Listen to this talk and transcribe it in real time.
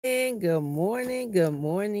Good morning, good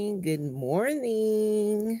morning, good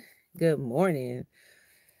morning, good morning.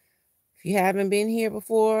 If you haven't been here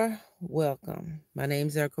before, welcome. My name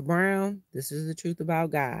is Erica Brown. This is the truth about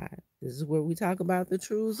God. This is where we talk about the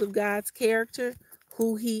truths of God's character,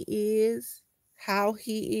 who He is, how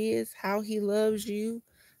He loves you,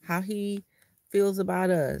 how He feels about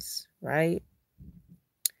us, right?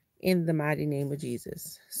 In the mighty name of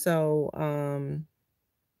Jesus. So,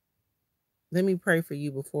 let me pray for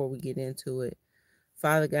you before we get into it.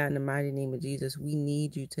 Father God, in the mighty name of Jesus, we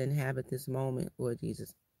need you to inhabit this moment, Lord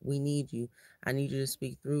Jesus. We need you. I need you to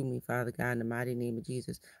speak through me, Father God, in the mighty name of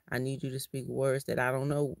Jesus. I need you to speak words that I don't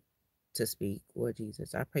know to speak, Lord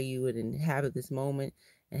Jesus. I pray you would inhabit this moment,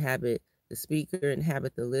 inhabit the speaker,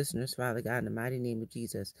 inhabit the listeners, Father God, in the mighty name of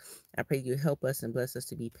Jesus. I pray you help us and bless us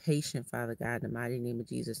to be patient, Father God, in the mighty name of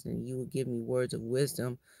Jesus, and you will give me words of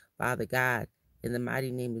wisdom, Father God, in the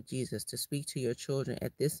mighty name of Jesus, to speak to your children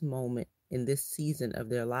at this moment, in this season of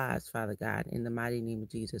their lives, Father God, in the mighty name of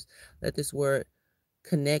Jesus. Let this word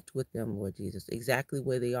connect with them, Lord Jesus, exactly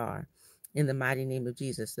where they are. In the mighty name of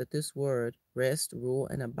Jesus, let this word rest, rule,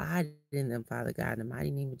 and abide in them, Father God, in the mighty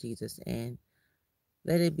name of Jesus. And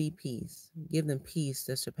let it be peace. Give them peace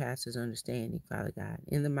that surpasses understanding, Father God.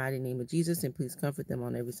 In the mighty name of Jesus, and please comfort them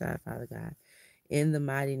on every side, Father God. In the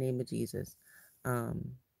mighty name of Jesus.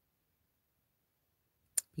 Um,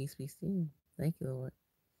 Peace be still. Thank you, Lord.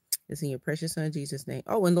 It's in your precious Son, Jesus' name.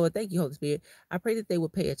 Oh, and Lord, thank you, Holy Spirit. I pray that they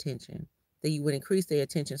would pay attention, that you would increase their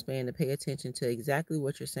attention span to pay attention to exactly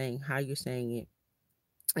what you're saying, how you're saying it,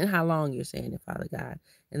 and how long you're saying it, Father God.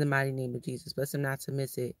 In the mighty name of Jesus. Bless them not to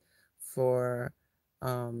miss it for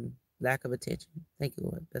lack of attention. Thank you,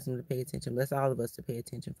 Lord. Bless them to pay attention. Bless all of us to pay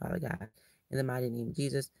attention, Father God. In the mighty name of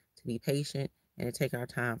Jesus, to be patient and to take our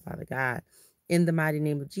time, Father God. In the mighty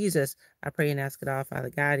name of Jesus, I pray and ask it all, Father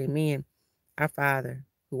God. Amen. Our Father,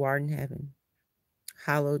 who art in heaven,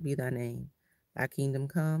 hallowed be thy name. Thy kingdom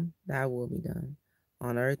come, thy will be done,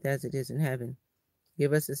 on earth as it is in heaven.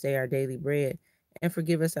 Give us this day our daily bread, and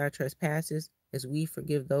forgive us our trespasses, as we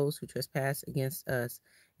forgive those who trespass against us.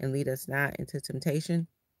 And lead us not into temptation,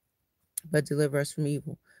 but deliver us from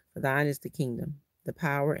evil. For thine is the kingdom, the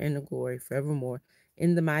power, and the glory forevermore.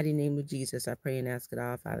 In the mighty name of Jesus, I pray and ask it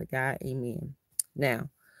all, Father God. Amen. Now,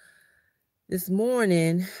 this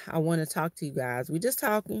morning, I want to talk to you guys. We just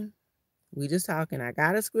talking. We just talking. I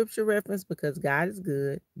got a scripture reference because God is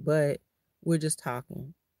good, but we're just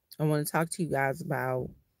talking. I want to talk to you guys about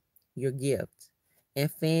your gift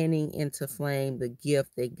and fanning into flame the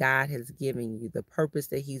gift that God has given you, the purpose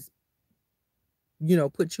that He's,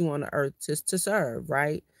 put you on the earth to serve,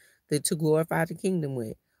 right? To glorify the kingdom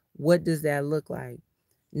with. What does that look like?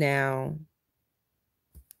 Now,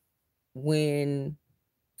 when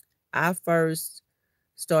I first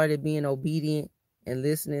started being obedient and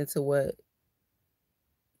listening to what,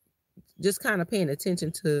 just kind of paying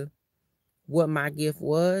attention to what my gift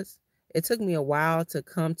was, it took me a while to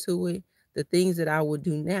come to it. The things that I would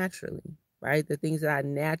do naturally, right? The things that I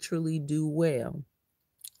naturally do well.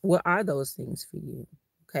 What are those things for you?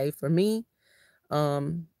 Okay, for me,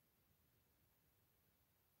 um,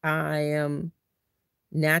 I am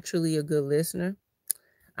naturally a good listener.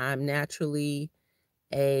 I'm naturally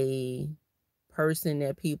a person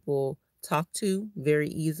that people talk to very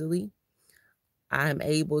easily. I'm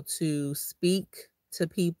able to speak to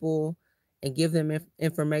people and give them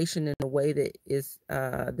information in a way that is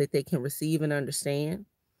that they can receive and understand.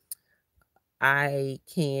 I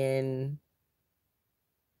can.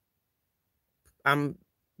 I'm.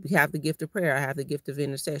 We have the gift of prayer. I have the gift of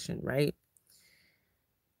intercession, right?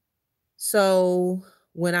 So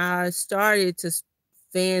when I started to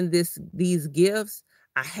fan these gifts,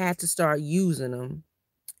 I had to start using them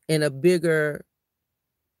in a bigger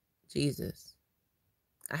Jesus.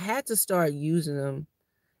 I had to start using them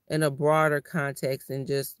in a broader context than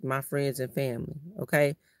just my friends and family.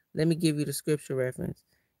 Okay. Let me give you the scripture reference.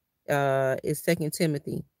 It's 2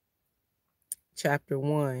 Timothy chapter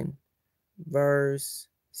 1, verse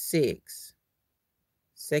 6.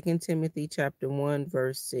 2 Timothy chapter 1,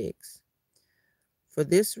 verse 6. For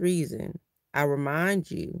this reason, I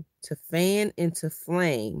remind you to fan into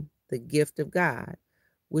flame the gift of God,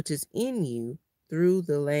 which is in you through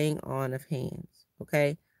the laying on of hands.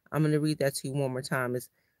 Okay? I'm going to read that to you one more time. It's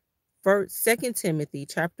First, 2 Timothy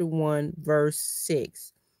chapter 1, verse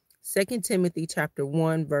 6. 2 Timothy chapter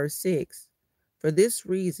 1, verse 6. For this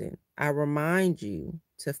reason, I remind you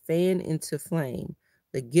to fan into flame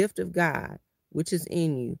the gift of God, which is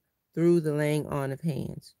in you through the laying on of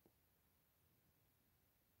hands.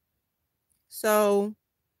 So,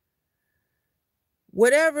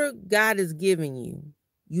 whatever God is giving you,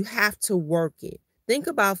 you have to work it. Think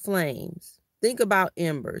about flames. Think about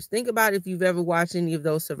embers. Think about if you've ever watched any of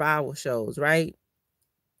those survival shows, right?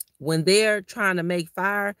 When they're trying to make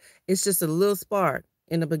fire, it's just a little spark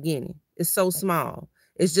in the beginning. It's so small.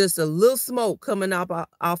 It's just a little smoke coming up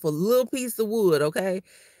off a little piece of wood, okay?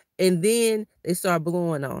 And then they start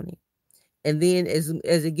blowing on it. And then as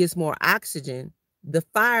it gets more oxygen, the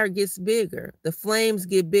fire gets bigger, the flames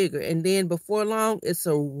get bigger, and then before long, it's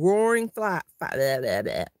a roaring fire.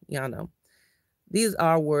 Y'all know. These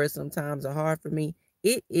R words sometimes are hard for me.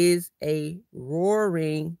 It is a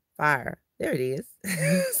roaring fire. There it is.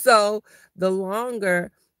 So the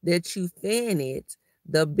longer that you fan it,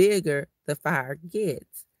 the bigger the fire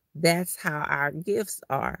gets. That's how our gifts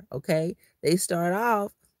are, okay? They start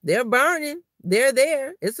off, they're burning, they're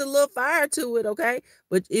there. It's a little fire to it, okay?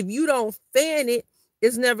 But if you don't fan it,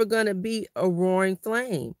 it's never going to be a roaring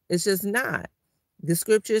flame. It's just not. The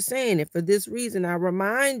scripture is saying it. For this reason, I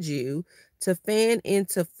remind you to fan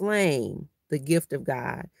into flame the gift of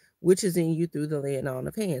God, which is in you through the laying on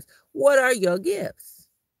of hands. What are your gifts?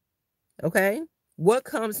 Okay? What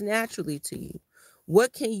comes naturally to you?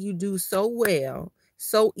 What can you do so well,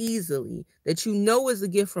 so easily, that you know is a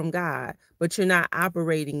gift from God, but you're not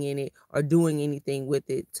operating in it or doing anything with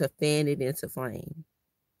it to fan it into flame?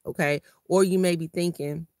 Okay? Or you may be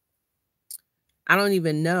thinking, I don't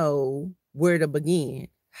even know where to begin.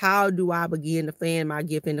 How do I begin to fan my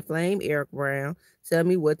gift in the flame? Eric Brown, tell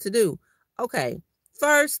me what to do. Okay,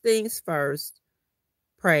 first things first,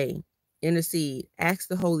 pray, intercede, ask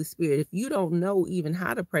the Holy Spirit. If you don't know even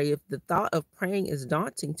how to pray, if the thought of praying is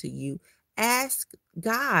daunting to you, ask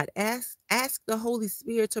God, ask the Holy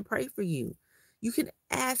Spirit to pray for you. You can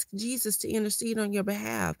ask Jesus to intercede on your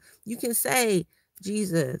behalf. You can say,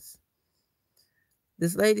 Jesus,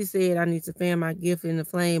 this lady said I need to fan my gift in the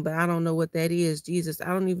flame, but I don't know what that is. Jesus, I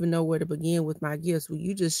don't even know where to begin with my gifts. Will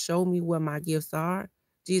you just show me what my gifts are?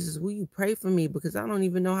 Jesus, will you pray for me? Because I don't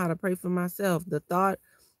even know how to pray for myself. The thought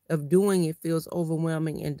of doing it feels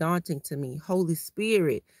overwhelming and daunting to me. Holy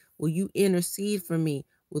Spirit, will you intercede for me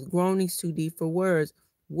with groanings too deep for words?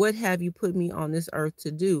 What have you put me on this earth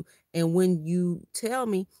to do? And when you tell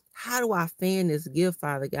me, how do I fan this gift,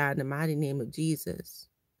 Father God, in the mighty name of Jesus?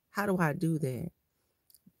 How do I do that?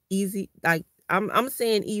 Easy, like I'm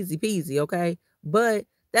saying easy peasy, okay? But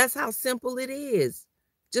that's how simple it is.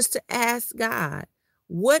 Just to ask God,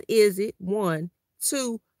 what is it? One,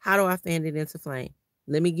 two, how do I fan it into flame?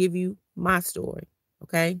 Let me give you my story,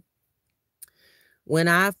 okay? When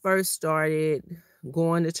I first started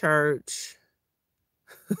going to church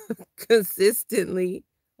consistently,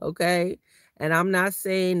 okay? And I'm not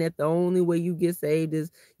saying that the only way you get saved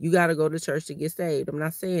is you got to go to church to get saved. I'm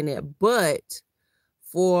not saying that, but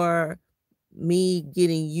for me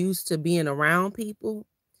getting used to being around people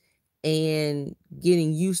and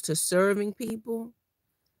getting used to serving people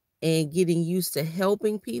and getting used to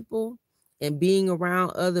helping people and being around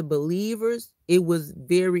other believers, it was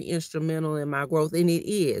very instrumental in my growth, and it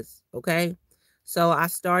is, okay? So I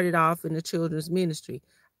started off in the children's ministry.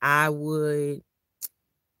 I would,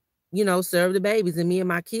 serve the babies, and me and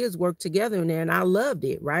my kids worked together in there, and I loved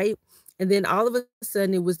it, right? And then all of a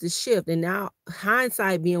sudden it was the shift. And now,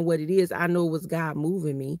 hindsight being what it is, I know it was God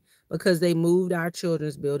moving me because they moved our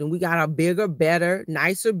children's building. We got a bigger, better,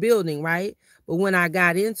 nicer building, right? But when I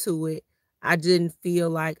got into it, I didn't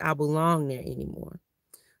feel like I belonged there anymore.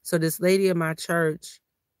 So this lady in my church,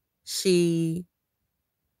 she,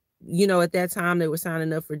 at that time they were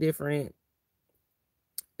signing up for different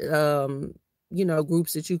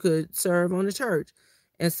groups that you could serve on the church.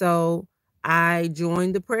 And so I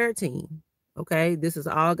joined the prayer team. Okay. This is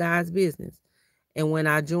all God's business. And when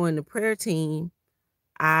I joined the prayer team,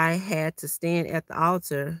 I had to stand at the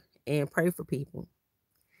altar and pray for people.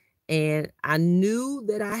 And I knew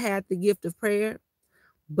that I had the gift of prayer,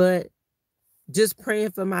 but just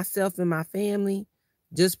praying for myself and my family,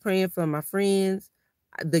 just praying for my friends,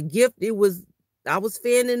 the gift, I was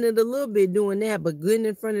fanning it a little bit doing that, but getting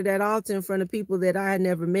in front of that altar in front of people that I had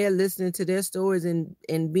never met, listening to their stories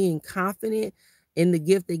and being confident in the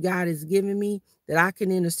gift that God has given me, that I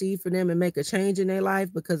can intercede for them and make a change in their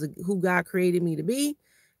life because of who God created me to be.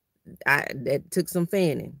 That took some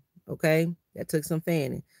fanning. Okay. That took some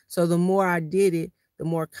fanning. So the more I did it, the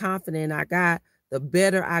more confident I got, the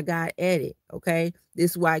better I got at it. Okay.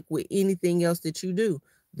 This like with anything else that you do.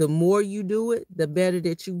 The more you do it, the better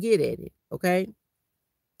that you get at it. Okay.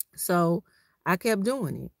 So I kept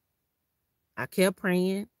doing it. I kept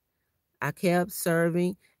praying. I kept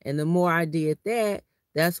serving. And the more I did that,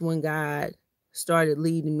 that's when God started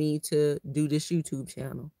leading me to do this YouTube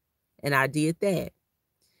channel. And I did that.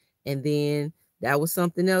 And then That was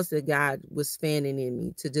something else that God was fanning in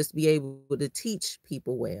me, to just be able to teach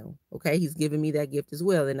people well. Okay. He's given me that gift as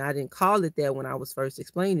well. And I didn't call it that when I was first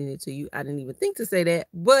explaining it to you. I didn't even think to say that,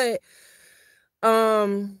 but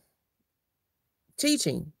um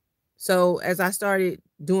teaching. So as I started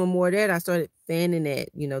doing more of that, I started fanning that.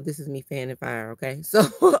 This is me fanning fire. Okay.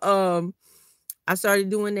 So I started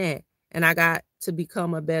doing that, and I got to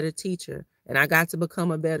become a better teacher, and I got to become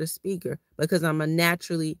a better speaker because I'm a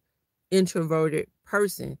naturally introverted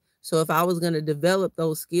person. So if I was going to develop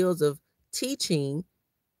those skills of teaching,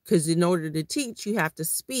 because in order to teach, you have to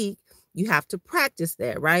speak, you have to practice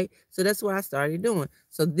that, right? So that's what I started doing.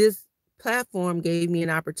 So this platform gave me an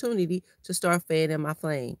opportunity to start fanning my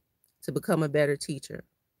flame, to become a better teacher,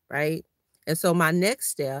 right? And so my next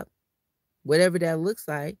step, whatever that looks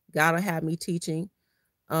like, God will have me teaching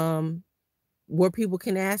um, where people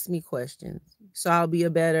can ask me questions. So I'll be a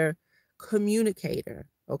better communicator.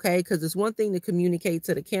 Okay. Because it's one thing to communicate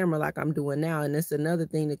to the camera like I'm doing now. And it's another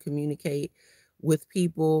thing to communicate with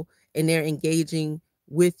people and they're engaging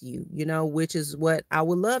with you, which is what I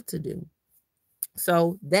would love to do.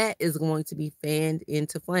 So that is going to be fanned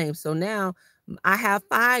into flames. So now I have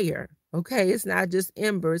fire. Okay. It's not just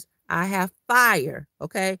embers. I have fire.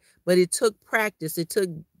 Okay. But it took practice.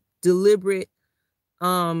 Deliberate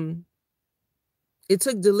um it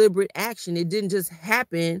took deliberate action. It didn't just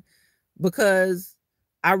happen because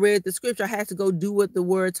I read the scripture. I had to go do what the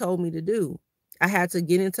word told me to do. I had to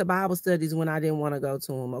get into Bible studies when I didn't want to go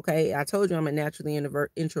to them. Okay. I told you I'm a naturally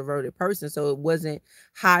introverted person. So it wasn't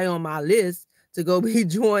high on my list to go be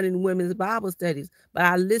joining women's Bible studies. But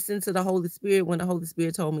I listened to the Holy Spirit when the Holy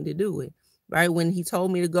Spirit told me to do it. Right. When he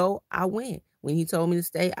told me to go, I went. When he told me to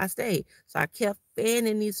stay, I stayed. So I kept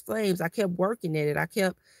fanning these flames. I kept working at it. I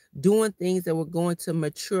kept doing things that were going to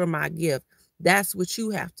mature my gift. That's what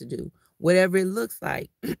you have to do, whatever it looks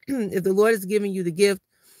like. If the Lord is giving you the gift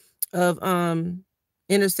of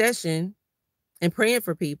intercession and praying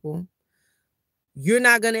for people, you're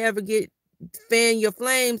not going to ever fan your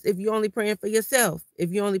flames if you're only praying for yourself.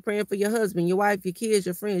 If you're only praying for your husband, your wife, your kids,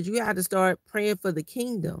 your friends, you have to start praying for the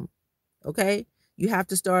kingdom. Okay. You have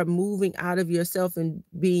to start moving out of yourself and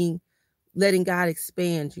letting God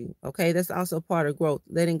expand you. Okay. That's also part of growth,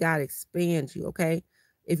 letting God expand you. Okay.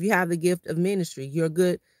 If you have the gift of ministry, you're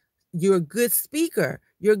a good speaker.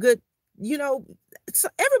 You're good, so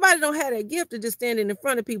everybody don't have that gift of just standing in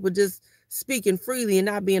front of people, just speaking freely and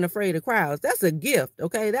not being afraid of crowds. That's a gift.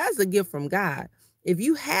 Okay. That's a gift from God. If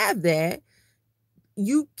you have that,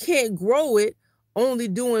 you can't grow it only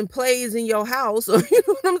doing plays in your house, or you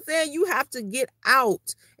know what I'm saying? You have to get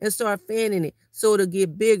out and start fanning it so it'll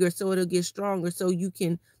get bigger, so it'll get stronger, so you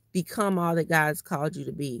can become all that God's called you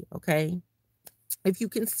to be. Okay. If you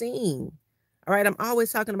can sing, all right. I'm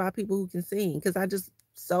always talking about people who can sing because I just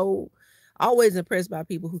so always impressed by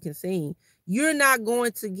people who can sing. You're not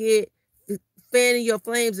going to get fanning your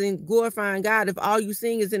flames and glorifying God if all you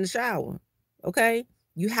sing is in the shower. Okay.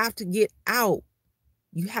 You have to get out.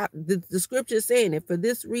 You have the scripture is saying it. For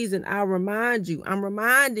this reason, I'm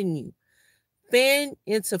reminding you, fan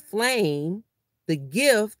into flame the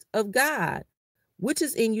gift of God, which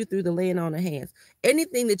is in you through the laying on of hands.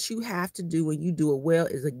 Anything that you have to do and you do it well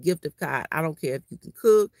is a gift of God. I don't care if you can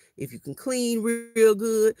cook, if you can clean real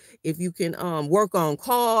good, if you can work on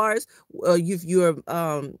cars, if you're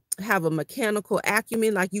have a mechanical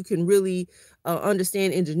acumen, like you can really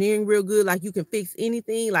understand engineering real good, like you can fix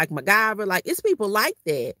anything, like MacGyver. Like it's people like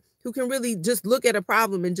that who can really just look at a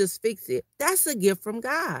problem and just fix it. That's a gift from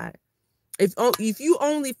God. If you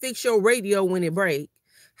only fix your radio when it breaks,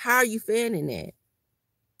 how are you fanning that?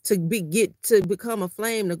 To become a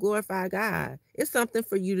flame to glorify God. It's something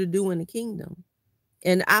for you to do in the kingdom.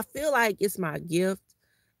 And I feel like it's my gift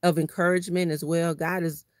of encouragement as well. God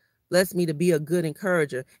has blessed me to be a good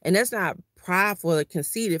encourager. And that's not prideful or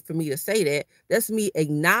conceited for me to say that. That's me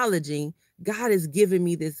acknowledging God has given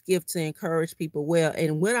me this gift to encourage people well.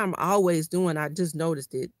 And what I'm always doing, I just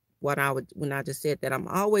noticed it when I just said that, I'm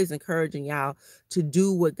always encouraging y'all to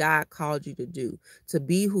do what God called you to do, to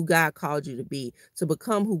be who God called you to be, to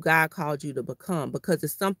become who God called you to become, because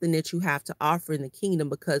it's something that you have to offer in the kingdom,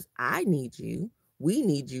 because I need you. We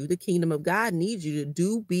need you. The kingdom of God needs you to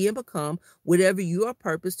do, be, and become whatever you are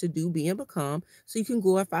purposed to do, be, and become, so you can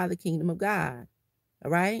glorify the kingdom of God.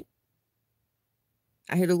 All right?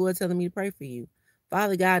 I hear the Lord telling me to pray for you.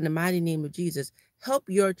 Father God, in the mighty name of Jesus, help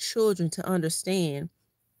your children to understand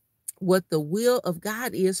what the will of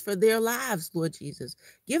God is for their lives, Lord Jesus.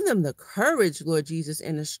 Give them the courage, Lord Jesus,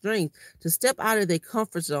 and the strength to step out of their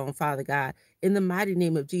comfort zone, Father God, in the mighty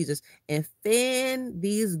name of Jesus, and fan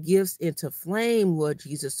these gifts into flame, Lord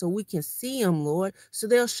Jesus, so we can see them, Lord, so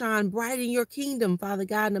they'll shine bright in your kingdom, Father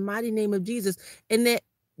God, in the mighty name of Jesus, and that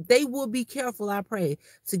they will be careful, I pray,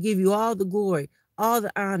 to give you all the glory, all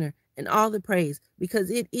the honor, and all the praise, because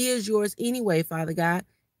it is yours anyway, Father God,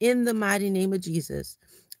 in the mighty name of Jesus.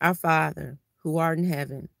 Our Father, who art in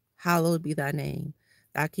heaven, hallowed be thy name.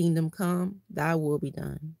 Thy kingdom come, thy will be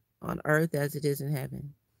done, on earth as it is in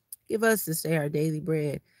heaven. Give us this day our daily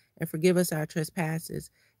bread, and forgive us our trespasses,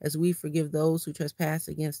 as we forgive those who trespass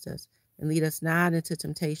against us. And lead us not into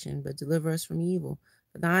temptation, but deliver us from evil.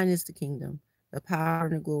 For thine is the kingdom, the power,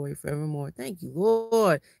 and the glory forevermore. Thank you,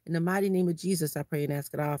 Lord. In the mighty name of Jesus, I pray and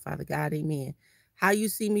ask it all, Father God. Amen. How you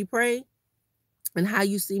see me pray and how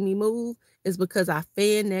you see me move is because I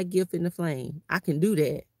fan that gift in the flame. I can do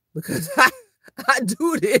that because I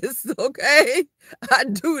do this, okay? I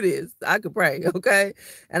do this. I can pray, okay?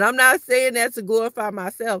 And I'm not saying that to glorify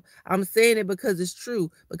myself. I'm saying it because it's true,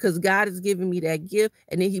 because God has given me that gift,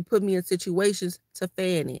 and then he put me in situations to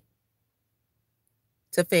fan it.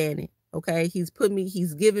 Okay, he's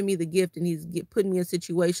given me the gift, and he's put me in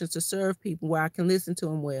situations to serve people where I can listen to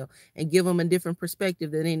them well and give them a different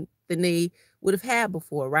perspective than they would have had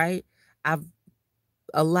before, right? I've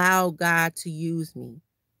allowed God to use me.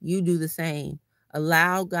 You do the same.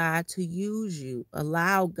 Allow God to use you.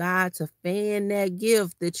 Allow God to fan that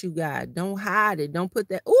gift that you got. Don't hide it. Don't put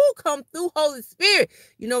that, come through, Holy Spirit.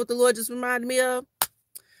 You know what the Lord just reminded me of?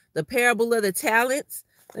 The parable of the talents.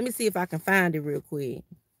 Let me see if I can find it real quick.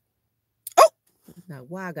 Now,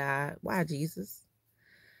 why God? Why Jesus?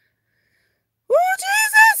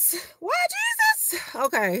 Jesus! Why Jesus?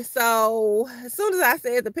 Okay, so as soon as I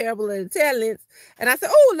said the parable of the talents, and I said,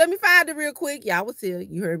 let me find it real quick. Y'all was here.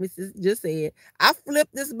 You heard me just say it. I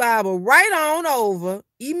flipped this Bible right on over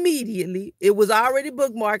immediately. It was already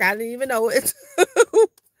bookmarked. I didn't even know it.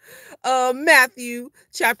 Matthew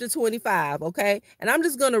chapter 25, okay? And I'm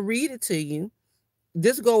just going to read it to you.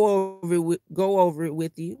 Just go over it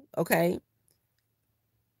with you, okay?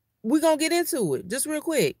 We're going to get into it just real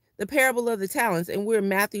quick. The parable of the talents, and we're in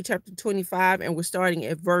Matthew chapter 25, and we're starting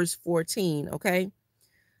at verse 14, okay?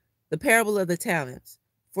 The parable of the talents.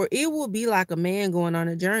 For it will be like a man going on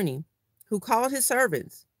a journey who called his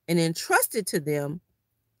servants and entrusted to them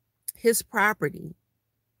his property.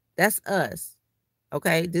 That's us,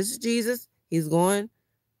 okay? This is Jesus. He went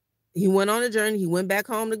on a journey. He went back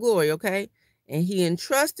home to glory, okay? And he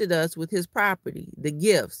entrusted us with his property, the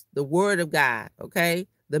gifts, the word of God, okay?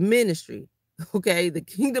 The ministry, okay? The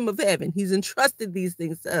kingdom of heaven. He's entrusted these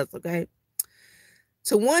things to us, okay?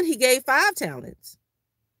 To one, he gave 5 talents.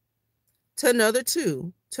 To another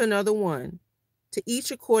 2, to another 1, to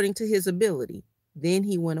each according to his ability. Then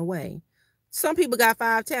he went away. Some people got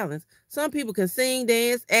 5 talents. Some people can sing,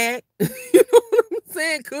 dance, act, you know what I'm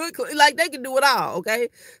saying? Cook, like they can do it all, okay?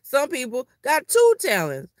 Some people got 2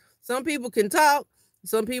 talents. Some people can talk.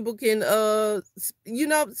 Some people can,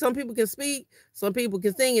 some people can speak. Some people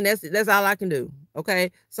can sing, and that's all I can do,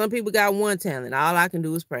 okay? Some people got 1 talent. All I can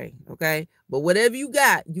do is pray, okay? But whatever you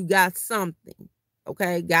got something,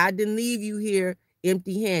 okay? God didn't leave you here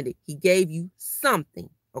empty-handed. He gave you something,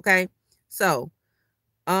 okay? So,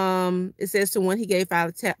 it says to one, he gave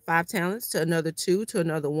 5 talents, to another 2, to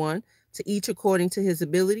another 1, to each according to his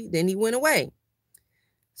ability. Then he went away.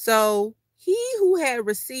 So he who had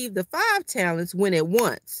received the 5 talents went at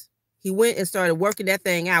once. He went and started working that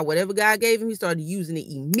thing out. Whatever God gave him, he started using it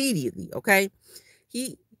immediately. Okay.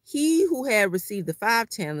 He who had received the 5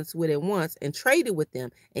 talents went at once and traded with them,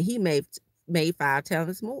 and he made 5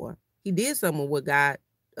 talents more. He did some of what God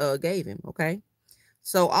gave him. Okay.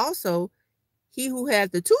 So also, he who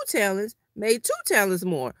had the 2 talents made 2 talents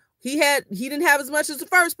more. He didn't have as much as the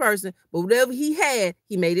first person, but whatever he had,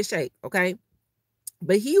 he made it shake. Okay.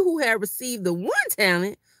 But he who had received the 1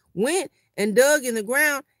 talent went and dug in the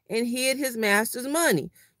ground and hid his master's money.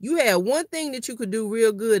 You had one thing that you could do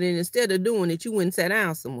real good, and instead of doing it, you went and sat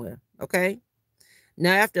down somewhere. Okay.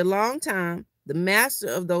 Now, after a long time, the master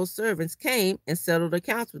of those servants came and settled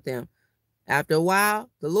accounts with them. After a while,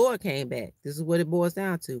 the Lord came back. This is what it boils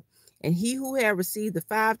down to. And he who had received the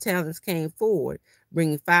 5 talents came forward,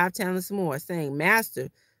 bringing 5 talents more, saying, Master,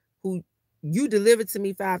 who you delivered to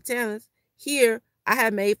me 5 talents, here I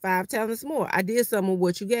have made 5 talents more. I did some of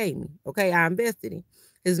what you gave me. Okay, I invested in.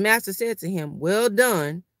 His master said to him, well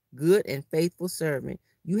done, good and faithful servant.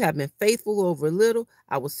 You have been faithful over little.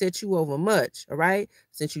 I will set you over much. All right.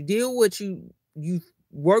 Since you did what you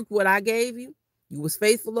worked what I gave you, You was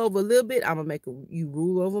faithful over a little bit, I'm going to make you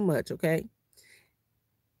rule over much, okay?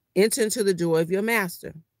 Enter into the joy of your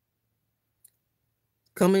master.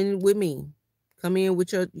 Come in with me. Come in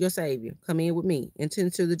with your Savior. Come in with me. Enter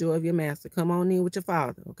into the joy of your master. Come on in with your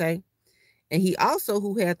Father, okay? And he also,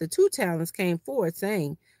 who had the 2 talents, came forward,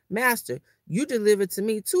 saying, Master, you delivered to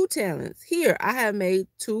me 2 talents. Here, I have made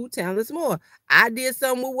 2 talents more. I did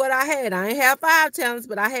something with what I had. I ain't have 5 talents,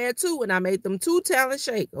 but I had 2, and I made them 2 talents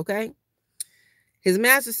shake, okay? His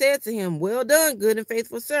master said to him, Well done, good and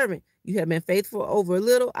faithful servant. You have been faithful over a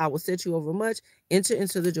little. I will set you over much. Enter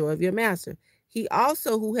into the joy of your master. He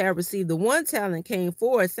also, who had received the 1 talent, came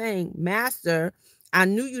forward, saying, Master, I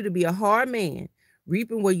knew you to be a hard man,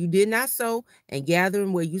 reaping where you did not sow and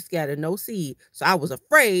gathering where you scattered no seed. So I was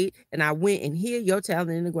afraid, and I went and hid your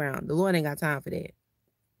talent in the ground. The Lord ain't got time for that.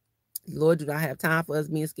 The Lord do not have time for us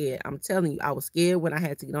being scared. I'm telling you, I was scared when I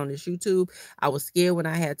had to get on this YouTube. I was scared when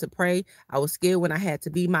I had to pray. I was scared when I had to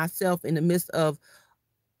be myself in the midst of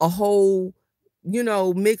a whole,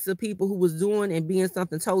 mix of people who was doing and being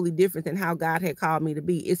something totally different than how God had called me to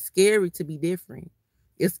be. It's scary to be different.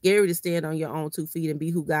 It's scary to stand on your own 2 feet and be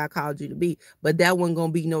who God called you to be. But that wasn't going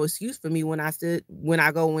to be no excuse for me when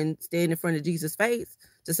I go and stand in front of Jesus' face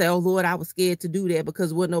to say, oh, Lord, I was scared to do that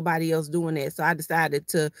because wasn't nobody else doing that. So I decided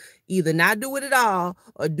to either not do it at all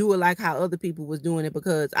or do it like how other people was doing it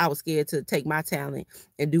because I was scared to take my talent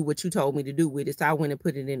and do what you told me to do with it. So I went and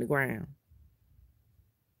put it in the ground.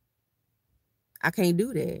 I can't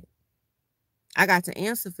do that. I got to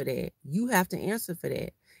answer for that. You have to answer for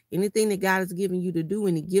that. Anything that God has given you to do,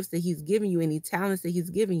 any gifts that he's given you, any talents that he's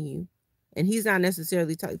giving you, and he's not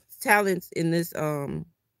necessarily talents in this, a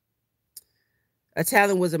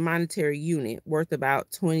talent was a monetary unit worth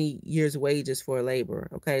about 20 years wages for a laborer.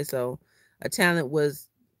 Okay. So a talent was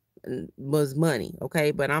money.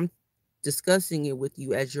 Okay. But I'm discussing it with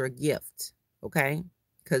you as your gift. Okay.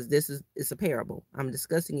 Because it's a parable. I'm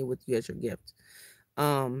discussing it with you as your gift.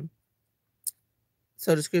 So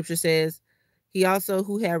the scripture says, he also,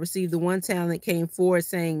 who had received the 1 talent, came forward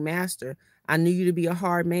saying, Master, I knew you to be a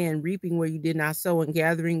hard man, reaping where you did not sow and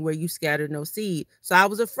gathering where you scattered no seed. So I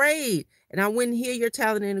was afraid, and I went and hid your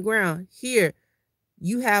talent in the ground. Here,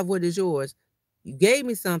 you have what is yours. You gave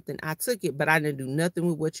me something. I took it, but I didn't do nothing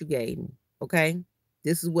with what you gave me. Okay?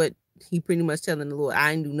 This is what he pretty much telling the Lord.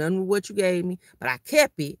 I didn't do nothing with what you gave me, but I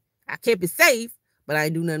kept it. I kept it safe, but I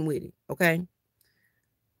didn't do nothing with it. Okay?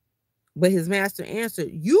 But his master answered,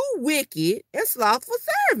 You wicked and slothful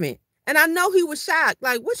servant. And I know he was shocked.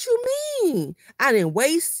 Like, what you mean? I didn't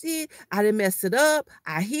waste it. I didn't mess it up.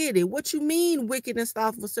 I hid it. What you mean, wicked and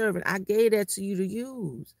slothful servant? I gave that to you to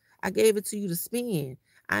use. I gave it to you to spend.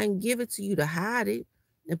 I didn't give it to you to hide it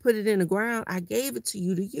and put it in the ground. I gave it to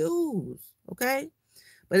you to use. Okay?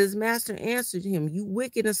 But his master answered him, You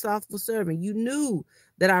wicked and slothful servant, you knew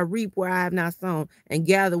that I reap where I have not sown and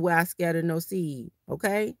gather where I scattered no seed.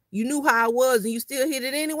 Okay? You knew how I was and you still hid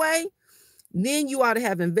it anyway? Then you ought to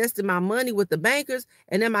have invested my money with the bankers,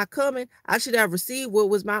 and am I coming? I should have received what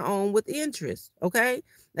was my own with interest. Okay?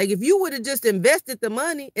 Like if you would have just invested the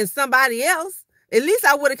money in somebody else, at least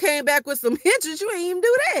I would have came back with some interest. You ain't even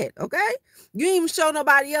do that. Okay? You ain't even show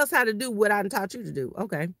nobody else how to do what I taught you to do.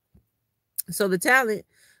 Okay. So the talent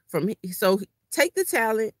take the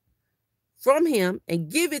talent from him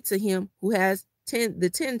and give it to him who has 10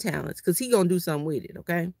 talents, because he's gonna do something with it.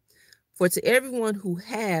 Okay. For to everyone who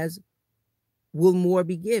has will more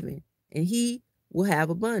be given, and he will have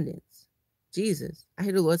abundance. Jesus, I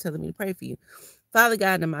hear the Lord telling me to pray for you. Father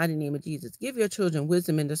God, in the mighty name of Jesus, give your children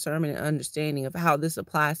wisdom and discernment and understanding of how this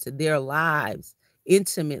applies to their lives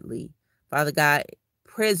intimately. Father God,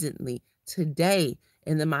 presently, today,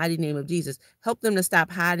 in the mighty name of Jesus, help them to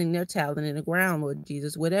stop hiding their talent in the ground, Lord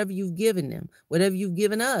Jesus. Whatever you've given them, whatever you've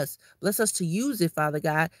given us, bless us to use it, Father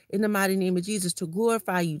God, in the mighty name of Jesus, to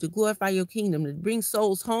glorify you, to glorify your kingdom, to bring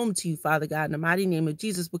souls home to you, Father God, in the mighty name of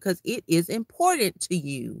Jesus, because it is important to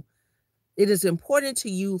you. It is important to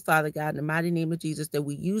you, Father God, in the mighty name of Jesus, that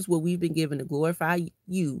we use what we've been given to glorify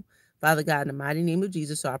you, Father God, in the mighty name of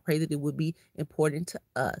Jesus. So I pray that it would be important to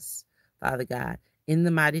us, Father God, in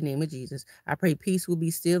the mighty name of Jesus. I pray peace will be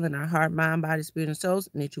still in our heart, mind, body, spirit, and souls,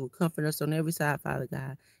 and that you will comfort us on every side, Father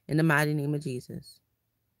God, in the mighty name of Jesus.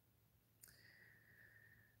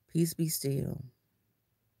 Peace be still.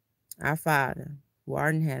 Our Father, who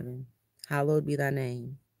art in heaven, hallowed be thy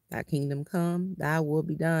name. Thy kingdom come, thy will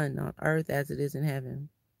be done on earth as it is in heaven.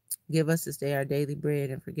 Give us this day our daily bread,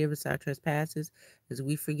 and forgive us our trespasses as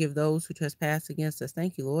we forgive those who trespass against us.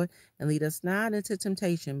 Thank you, Lord. And lead us not into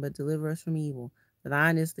temptation, but deliver us from evil. For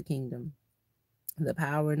thine is the kingdom, the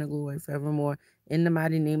power, and the glory forevermore. In the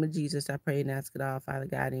mighty name of Jesus, I pray and ask it all, Father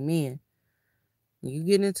God. Amen. You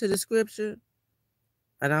get into the scripture,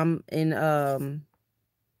 and I'm in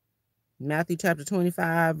Matthew chapter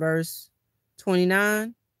 25, verse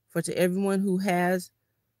 29. For to everyone who has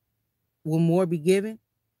will more be given,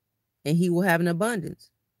 and he will have an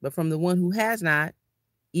abundance. But from the one who has not,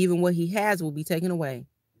 even what he has will be taken away.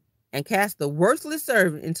 And cast the worthless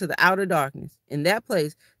servant into the outer darkness. In that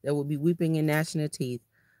place, there will be weeping and gnashing of teeth.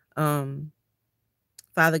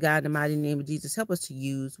 Father God, in the mighty name of Jesus, help us to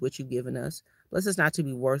use what you've given us. Bless us not to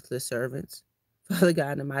be worthless servants. Father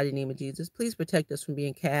God, in the mighty name of Jesus, please protect us from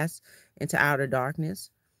being cast into outer darkness.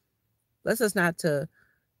 Bless us not to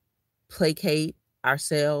placate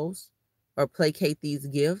ourselves or placate these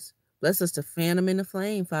gifts. Bless us to fan them in the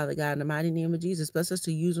flame, Father God, in the mighty name of Jesus. Bless us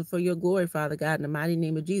to use them for your glory, Father God, in the mighty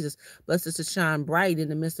name of Jesus. Bless us to shine bright in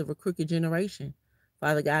the midst of a crooked generation.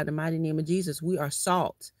 Father God, in the mighty name of Jesus, we are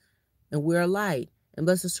salt and we're light. And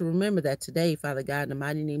bless us to remember that today, Father God, in the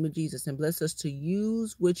mighty name of Jesus. And bless us to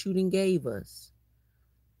use what you done gave us.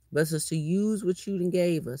 Bless us to use what you done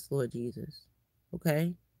gave us, Lord Jesus.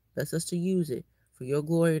 Okay? Bless us to use it for your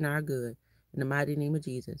glory and our good. In the mighty name of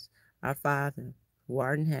Jesus, our Father, who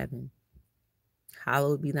art in heaven,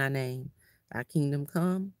 hallowed be thy name. Thy kingdom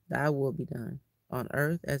come, thy will be done, on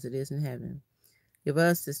earth as it is in heaven. Give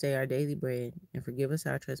us this day our daily bread, and forgive us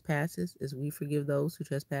our trespasses, as we forgive those who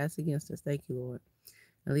trespass against us. Thank you, Lord.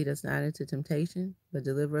 And lead us not into temptation, but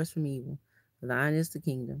deliver us from evil. For thine is the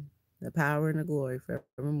kingdom, the power, and the glory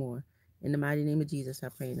forevermore. In the mighty name of Jesus, I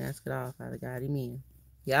pray and ask it all, Father God. Amen.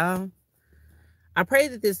 Y'all, I pray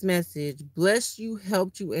that this message blessed you,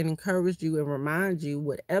 helped you, and encouraged you, and remind you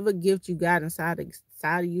whatever gift you got inside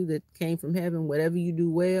of you that came from heaven, whatever you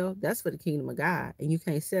do well, that's for the kingdom of God. And you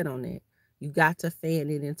can't sit on that. You got to fan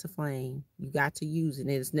it into flame. You got to use it.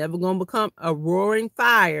 And it's never going to become a roaring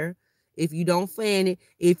fire if you don't fan it,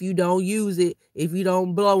 if you don't use it, if you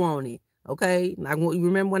don't blow on it. Okay? Like, you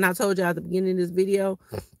remember when I told you at the beginning of this video,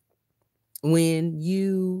 when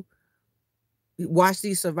you watch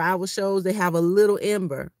these survival shows, they have a little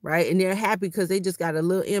ember, right? And they're happy because they just got a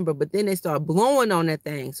little ember, but then they start blowing on that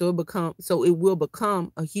thing. So it will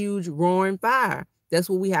become a huge roaring fire. That's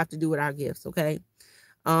what we have to do with our gifts, okay?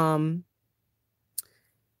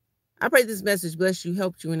 I pray this message bless you,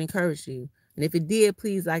 helped you, and encouraged you. And if it did,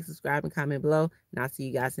 please like, subscribe, and comment below. And I'll see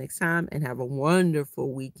you guys next time, and have a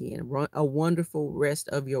wonderful weekend, a wonderful rest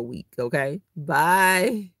of your week, okay?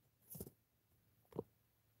 Bye.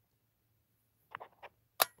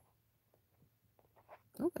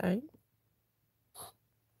 Okay.